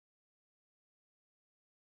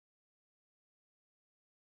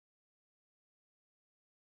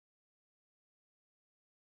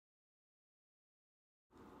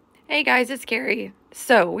Hey guys, it's Carrie.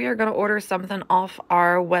 So we are going to order something off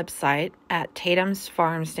our website at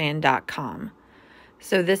TatumsVintageNThings.com.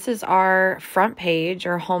 So this is our front page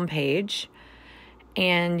or home page,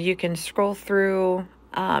 and you can scroll through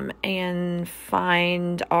and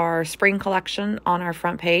find our spring collection on our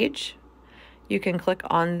front page. You can click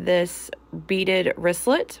on this beaded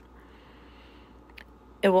wristlet.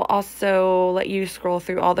 It will also let you scroll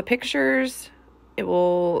through all the pictures. It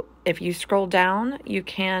will, if you scroll down, you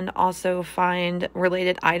can also find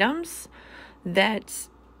related items that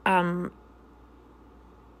are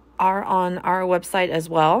on our website as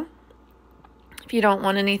well. If you don't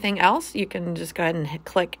want anything else, you can just go ahead and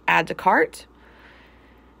click Add to Cart.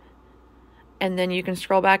 And then you can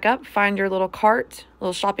scroll back up, find your little cart,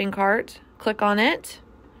 little shopping cart, click on it.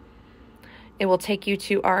 It will take you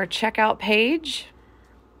to our checkout page.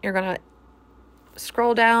 You're going to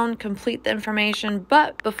scroll down, complete the information,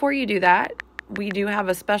 but before you do that, we do have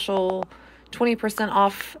a special 20%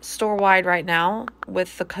 off store-wide right now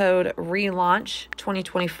with the code RELAUNCH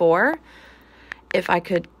 2024. If I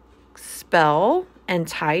could spell and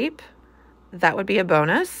type, that would be a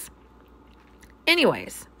bonus.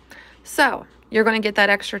 Anyways, so you're going to get that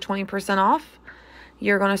extra 20% off.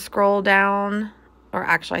 You're going to scroll down, or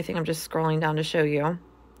actually I think I'm just scrolling down to show you.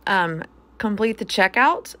 Complete the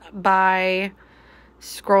checkout by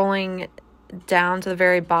scrolling down to the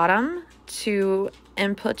very bottom to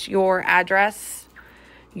input your address,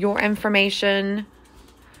 your information,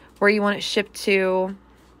 where you want it shipped to,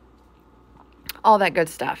 all that good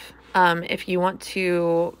stuff. If you want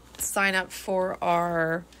to sign up for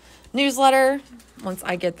our newsletter, once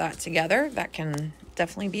I get that together, that can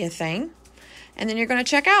definitely be a thing. And then you're going to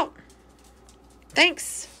check out.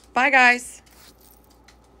 Thanks. Bye, guys.